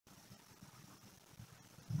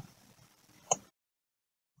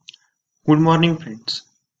Good morning friends.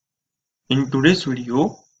 In today's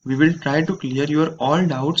video, we will try to clear your all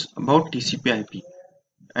doubts about TCP/IP,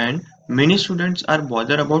 and many students are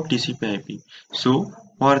bothered about TCP/IP. So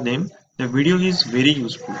for them, the video is very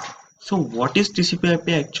useful. So what is TCP/IP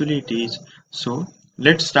actually it is? So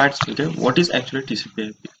let's start with what is actually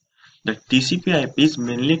TCP/IP. The TCP/IP is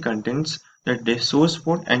mainly contains the source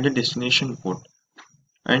port and the destination port,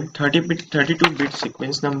 and 32-bit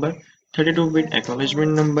sequence number, 32-bit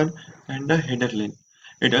acknowledgement number, and a header length.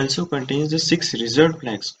 It also contains the 6 reserved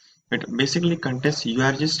flags. It basically contains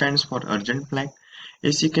URG stands for urgent flag,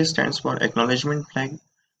 ACK stands for acknowledgement flag,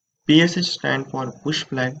 PSH stands for push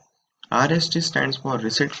flag, RST stands for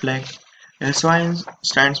reset flag, SYN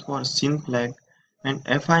stands for syn flag, and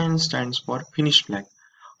FIN stands for finish flag.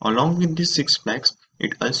 Along with these 6 flags,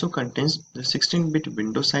 it also contains the 16-bit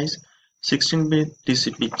window size, 16-bit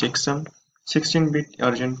TCP checksum, 16-bit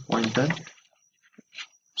urgent pointer.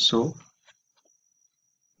 So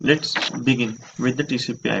let's begin with the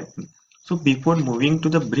TCP/IP. So before moving to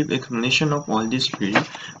the brief explanation of all these fields,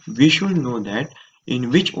 we should know that in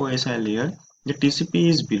which OSI layer the TCP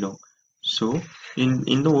is belong. So in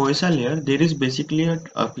the OSI layer, there is basically an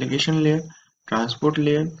application layer, transport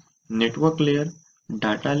layer, network layer,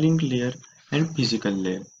 data link layer, and physical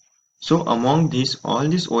layer. So among these, all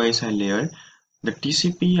these OSI layer, the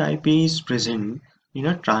TCP/IP is present in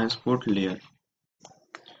a transport layer.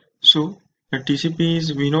 So the TCP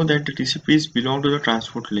is, we know that the TCPs belong to the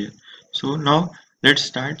transport layer. So now let's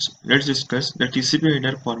discuss the TCP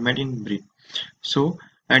header format in brief. So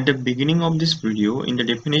at the beginning of this video, in the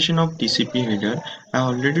definition of TCP header, I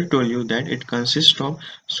already told you that it consists of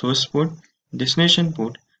source port, destination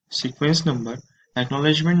port, sequence number,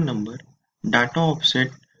 acknowledgement number, data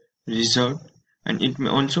offset, reserved, and it may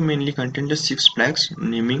also mainly contain the 6 flags,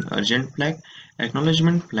 naming urgent flag,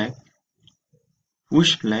 acknowledgement flag,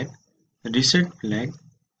 push flag, reset flag,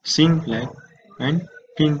 syn flag, and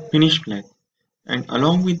finish flag. And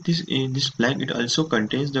along with this flag, it also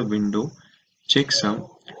contains the window, checksum,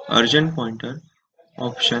 urgent pointer,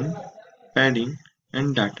 option, padding,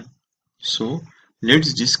 and data. So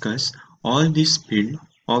let's discuss all these fields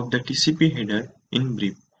of the TCP header in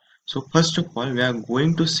brief. So first of all, we are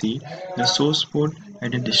going to see the source port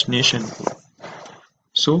and the destination port.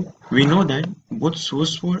 So we know that both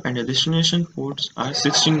source port and the destination ports are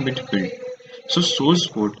 16-bit field. So source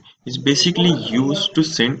port is basically used to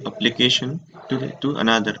send application to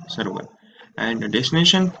another server, and the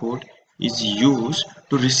destination port is used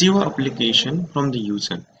to receive an application from the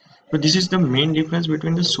user. So this is the main difference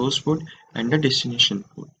between the source port and the destination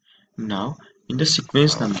port. Now in the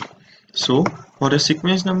sequence number. So for the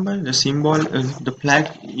sequence number, the symbol, the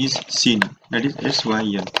flag is syn, that is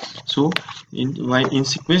SYN. So in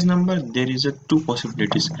sequence number, there is a two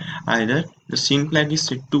possibilities. Either the syn flag is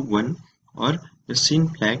set to 1 or the syn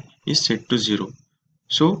flag is set to 0.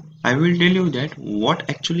 So I will tell you that what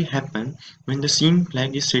actually happen when the syn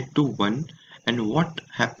flag is set to 1 and what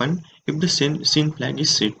happen if the syn flag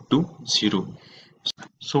is set to 0.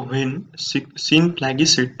 So when syn flag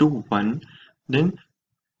is set to 1, then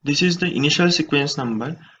this is the initial sequence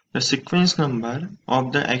number, the sequence number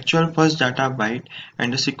of the actual first data byte,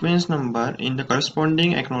 and the sequence number in the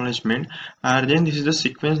corresponding acknowledgement are, then this is the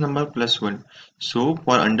sequence number plus 1. So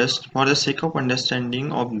for the sake of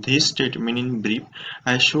understanding of this statement in brief,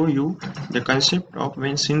 I show you the concept of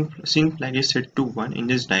when syn flag is set to 1 in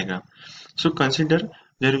this diagram. So consider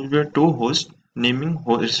there will be a two hosts naming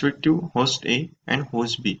respective host A and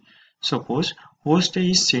host B. Suppose host A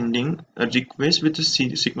is sending a request with the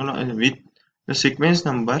sequence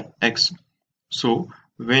number X. So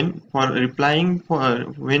when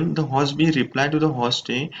the host B reply to the host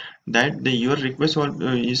A that your request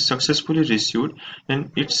is successfully received,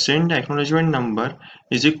 then it send acknowledgement number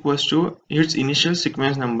is equals to its initial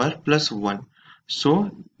sequence number plus 1. So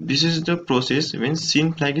this is the process when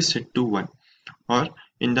syn flag is set to 1. Or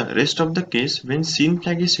in the rest of the case, when syn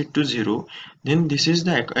flag is set to 0, then this is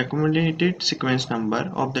the accumulated sequence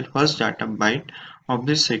number of the first data byte of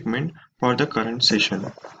this segment for the current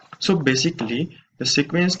session. So basically, the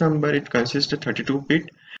sequence number, it consists of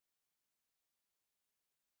 32-bit.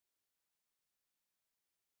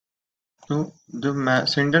 So the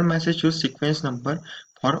sender message use sequence number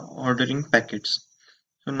for ordering packets.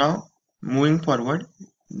 So now moving forward,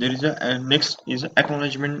 there is a next is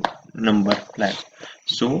acknowledgement number flag.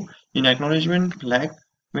 So in acknowledgement flag,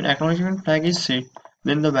 when acknowledgement flag is set,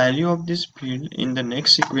 then the value of this field in the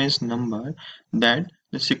next sequence number, that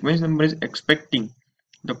the sequence number is expecting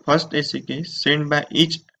the first ACK sent by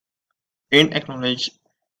each end acknowledge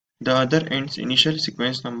the other end's initial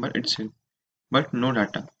sequence number itself, but no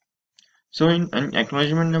data. So an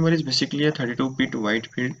acknowledgement number is basically a 32-bit wide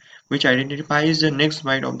field which identifies the next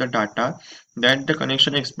byte of the data that the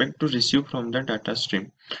connection expects to receive from the data stream.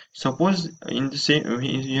 Suppose in the same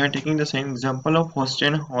we are taking the same example of host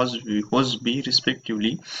and host B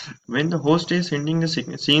respectively. When the host is sending the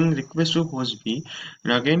SYN request to host B,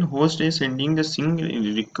 and again host is sending the SYN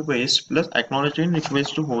request plus acknowledgement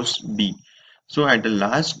request to host B. So at the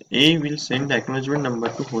last, A will send the acknowledgement number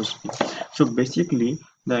to host B. So basically,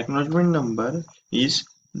 the acknowledgement number is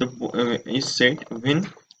is set when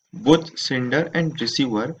both sender and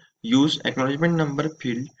receiver use acknowledgement number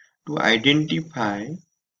field to identify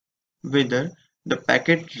whether the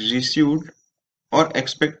packet received or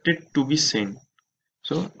expected to be sent.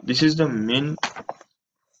 So this is the main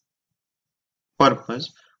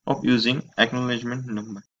purpose of using acknowledgement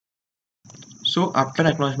number. So after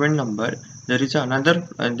acknowledgement number, there is another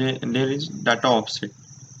there is data offset.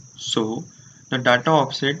 So the data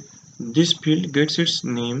offset, this field gets its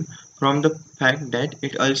name from the fact that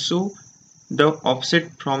it also the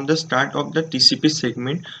offset from the start of the TCP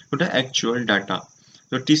segment to the actual data.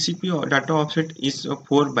 The TCP data offset is a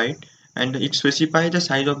 4 byte and it specifies the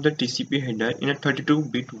size of the TCP header in a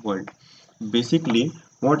 32-bit world. Basically,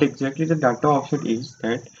 what exactly the data offset is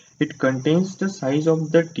that it contains the size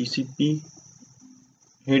of the TCP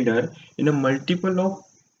header in a multiple of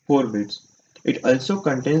 4 bits. It also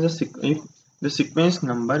contains if the sequence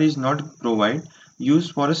number is not provided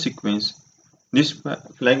used for a sequence. This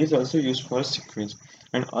flag is also used for a sequence,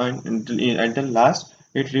 and at the last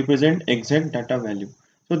it represents exact data value.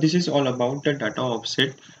 So this is all about the data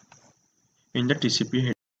offset in the TCP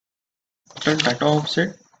header. After data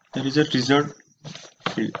offset, there is a result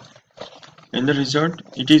field. In the result,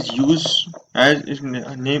 it is used as its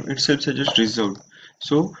name itself suggests result.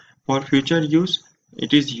 So for future use,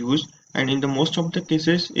 it is used, and in the most of the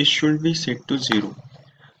cases, it should be set to 0.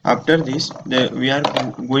 After this, we are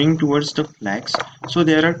going towards the flags. So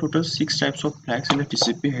there are total 6 types of flags in the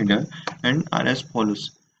TCP header and are as follows: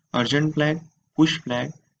 urgent flag, push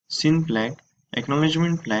flag, SYN flag,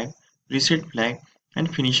 acknowledgement flag, reset flag,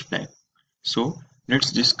 and finish flag. So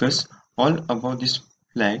let's discuss all about these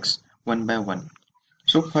flags one by one.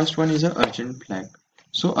 So first one is a urgent flag.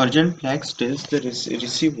 So urgent flags tells the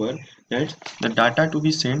receiver that the data to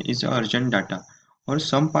be sent is urgent data, or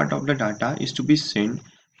some part of the data is to be sent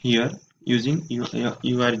here using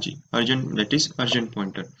URG, urgent, that is urgent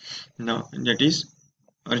pointer. Now that is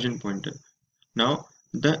urgent pointer. Now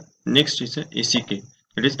the next is a ACK,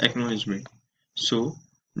 that is acknowledgement. So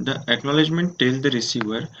the acknowledgement tells the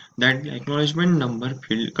receiver that the acknowledgement number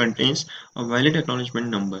field contains a valid acknowledgement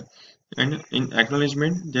number, and in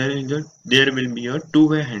acknowledgement there will be a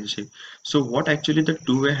two-way handshake. So what actually the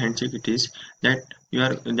two-way handshake it is, that we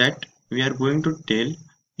are going to tell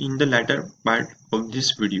in the latter part of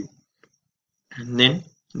this video. And then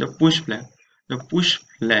the push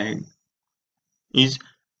flag is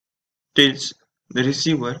tells the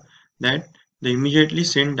receiver that the immediately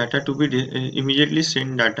send data to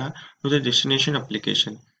the destination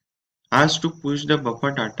application, as to push the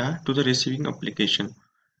buffer data to the receiving application.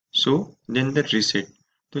 So then the reset.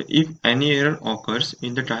 So if any error occurs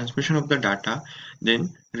in the transmission of the data, then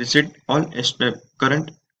reset all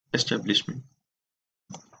current establishment.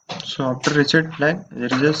 So after reset flag, there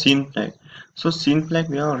is a SYN flag. So SYN flag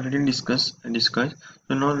we have already discussed. So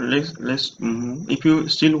now let's move. If you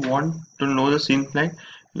still want to know the SYN flag,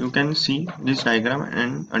 you can see this diagram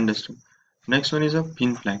and understand. Next one is a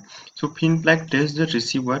FIN flag. So FIN flag tells the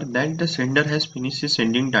receiver that the sender has finished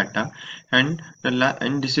sending data, and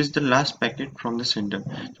this is the last packet from the sender.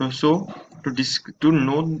 So to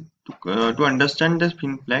understand the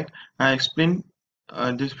FIN flag, I explain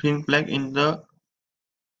this FIN flag in the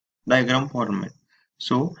diagram format.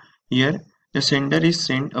 So here the sender is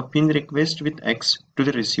sent a pin request with X to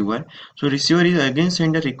the receiver. So receiver is again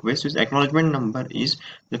send a request with acknowledgement number is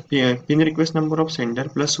the pin request number of sender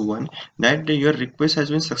plus 1, that your request has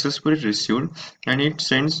been successfully received, and it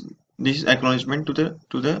sends this acknowledgement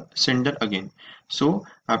to the sender again. So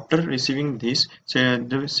after receiving this,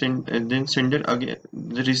 then sender again,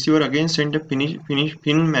 the receiver again send a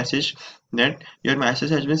pin message that your message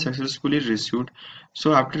has been successfully received.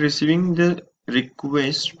 So after receiving the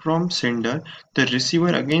request from sender, the receiver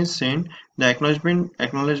again send the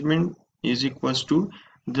acknowledgement is equals to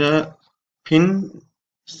the pin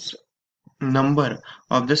number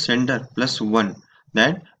of the sender plus 1,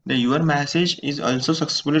 that your message is also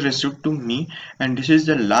successfully received to me, and this is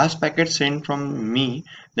the last packet sent from me,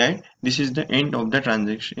 that this is the end of the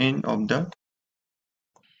transaction, end of the.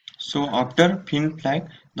 So after FIN flag,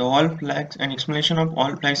 The all flags and explanation of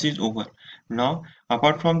all flags is over. Now,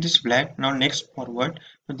 apart from this flag, now next forward,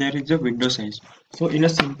 there is the window size. So in a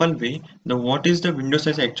simple way, the what is the window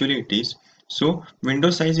size actually it is. So window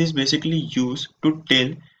size is basically used to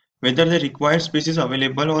tell whether the required space is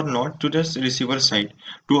available or not to the receiver side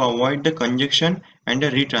to avoid the congestion and the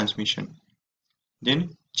retransmission.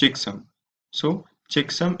 Then checksum. So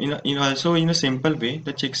checksum in a simple way,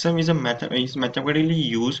 the checksum is is mathematically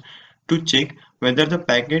used to check whether the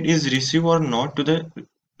packet is received or not to the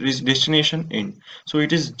destination end. So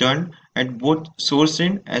it is done at both source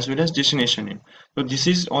end as well as destination end. So this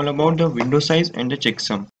is all about the window size and the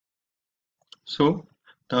checksum. So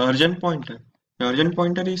the urgent pointer. The urgent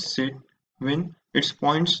pointer is set when it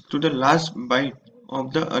points to the last byte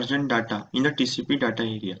of the urgent data in the TCP data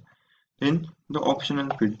area. Then the optional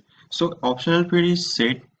field. So optional field is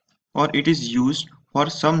set or it is used for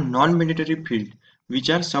some non-mandatory field which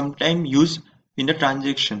are sometimes used in the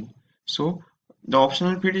transaction. So the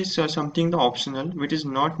optional field is something the optional which is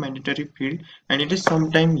not mandatory field and it is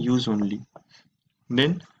sometimes used only.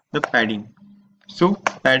 Then the padding. So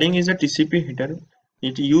padding is a TCP header.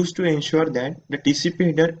 It used to ensure that the TCP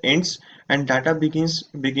header ends and data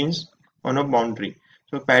begins on a boundary.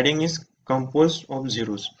 So padding is composed of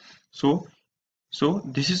zeros. So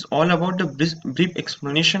this is all about the brief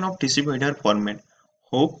explanation of TCP header format.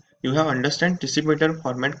 Hope you have understand TCP header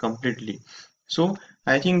format completely. So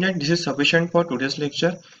I think that this is sufficient for today's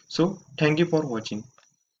lecture. So thank you for watching.